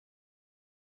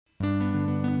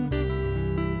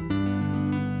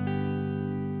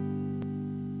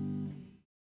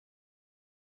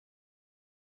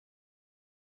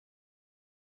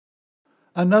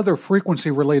Another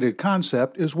frequency-related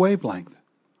concept is wavelength.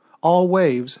 All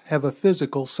waves have a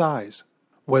physical size,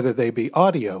 whether they be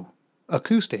audio,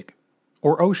 acoustic,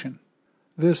 or ocean.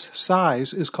 This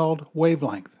size is called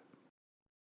wavelength.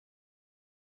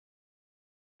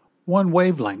 One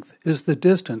wavelength is the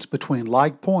distance between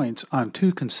like points on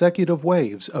two consecutive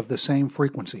waves of the same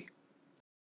frequency.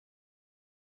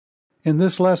 In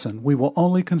this lesson, we will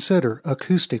only consider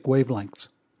acoustic wavelengths.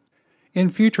 In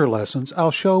future lessons,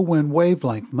 I'll show when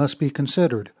wavelength must be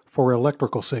considered for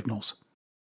electrical signals.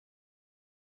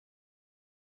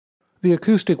 The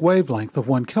acoustic wavelength of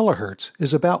 1 kHz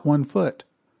is about 1 foot.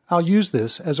 I'll use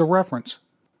this as a reference.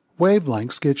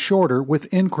 Wavelengths get shorter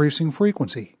with increasing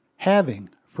frequency, halving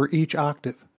for each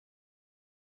octave.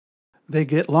 They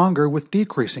get longer with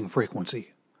decreasing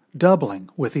frequency, doubling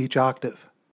with each octave.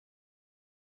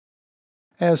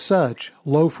 As such,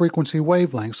 low-frequency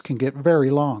wavelengths can get very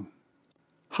long.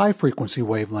 High-frequency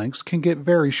wavelengths can get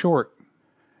very short,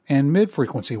 and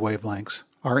mid-frequency wavelengths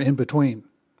are in between.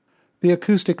 The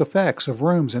acoustic effects of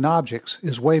rooms and objects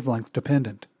is wavelength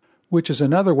dependent, which is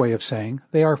another way of saying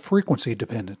they are frequency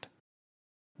dependent.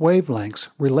 Wavelengths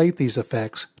relate these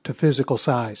effects to physical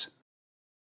size.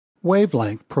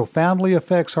 Wavelength profoundly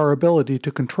affects our ability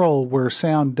to control where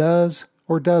sound does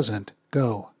or doesn't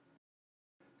go.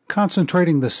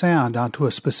 Concentrating the sound onto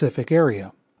a specific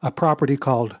area, a property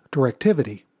called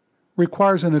directivity,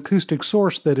 requires an acoustic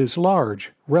source that is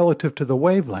large relative to the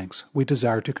wavelengths we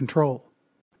desire to control.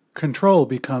 Control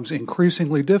becomes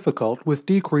increasingly difficult with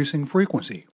decreasing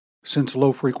frequency, since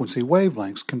low-frequency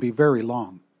wavelengths can be very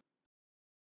long.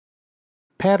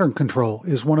 Pattern control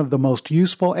is one of the most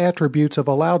useful attributes of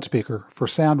a loudspeaker for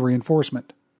sound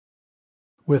reinforcement.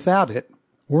 Without it,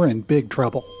 we're in big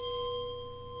trouble.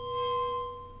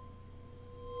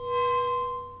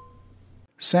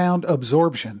 Sound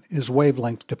absorption is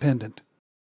wavelength dependent.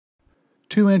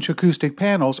 2-inch acoustic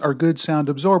panels are good sound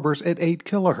absorbers at 8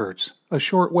 kHz, a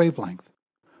short wavelength.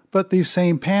 But these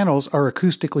same panels are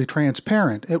acoustically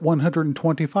transparent at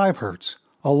 125 Hz,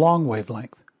 a long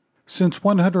wavelength. Since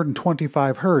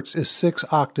 125 Hz is 6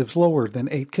 octaves lower than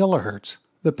 8 kHz,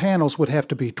 the panels would have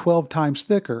to be 12 times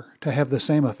thicker to have the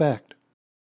same effect.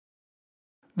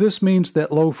 This means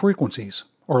that low frequencies,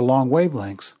 or long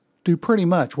wavelengths, do pretty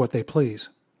much what they please.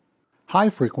 High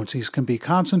frequencies can be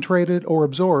concentrated or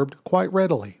absorbed quite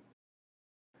readily.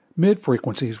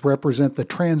 Mid-frequencies represent the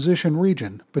transition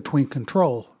region between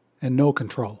control and no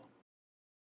control.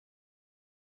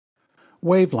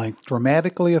 Wavelength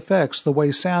dramatically affects the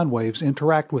way sound waves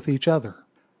interact with each other,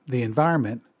 the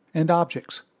environment, and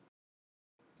objects.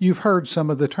 You've heard some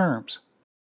of the terms.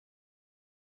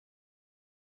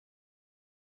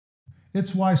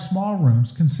 It's why small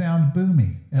rooms can sound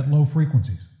boomy at low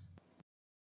frequencies.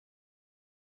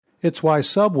 It's why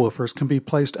subwoofers can be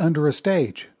placed under a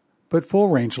stage, but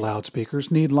full-range loudspeakers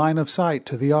need line of sight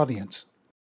to the audience.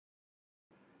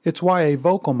 It's why a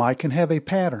vocal mic can have a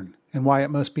pattern and why it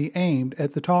must be aimed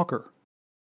at the talker.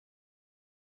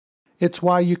 It's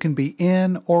why you can be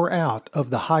in or out of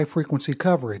the high-frequency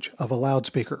coverage of a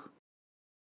loudspeaker.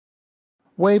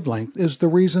 Wavelength is the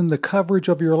reason the coverage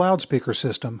of your loudspeaker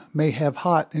system may have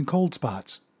hot and cold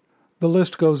spots. The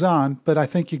list goes on, but I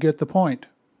think you get the point.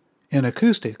 In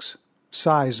acoustics,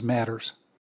 size matters.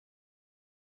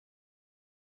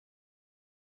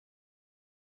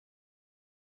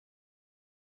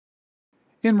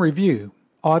 In review,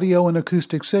 audio and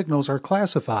acoustic signals are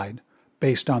classified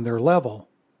based on their level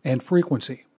and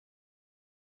frequency.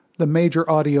 The major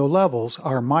audio levels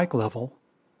are mic level,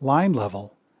 line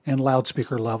level, and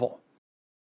loudspeaker level.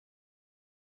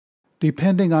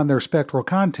 Depending on their spectral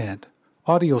content,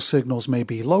 audio signals may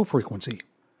be low frequency,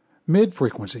 mid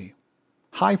frequency,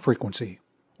 high frequency,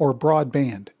 or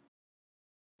broadband.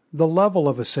 The level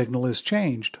of a signal is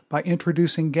changed by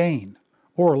introducing gain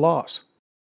or loss.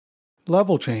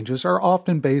 Level changes are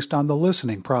often based on the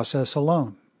listening process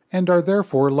alone, and are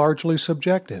therefore largely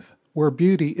subjective, where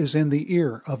beauty is in the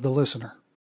ear of the listener.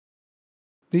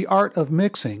 The art of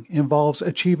mixing involves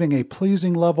achieving a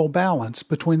pleasing level balance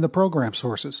between the program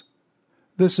sources.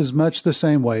 This is much the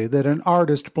same way that an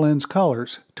artist blends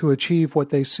colors to achieve what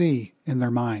they see in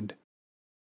their mind.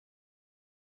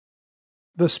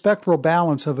 The spectral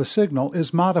balance of a signal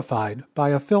is modified by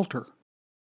a filter.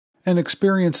 An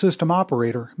experienced system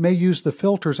operator may use the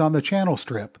filters on the channel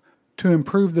strip to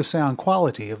improve the sound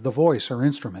quality of the voice or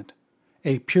instrument,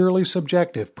 a purely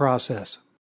subjective process.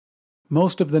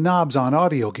 Most of the knobs on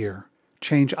audio gear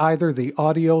change either the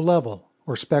audio level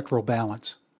or spectral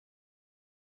balance.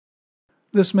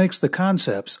 This makes the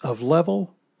concepts of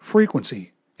level,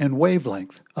 frequency, and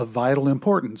wavelength of vital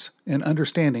importance in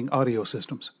understanding audio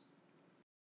systems.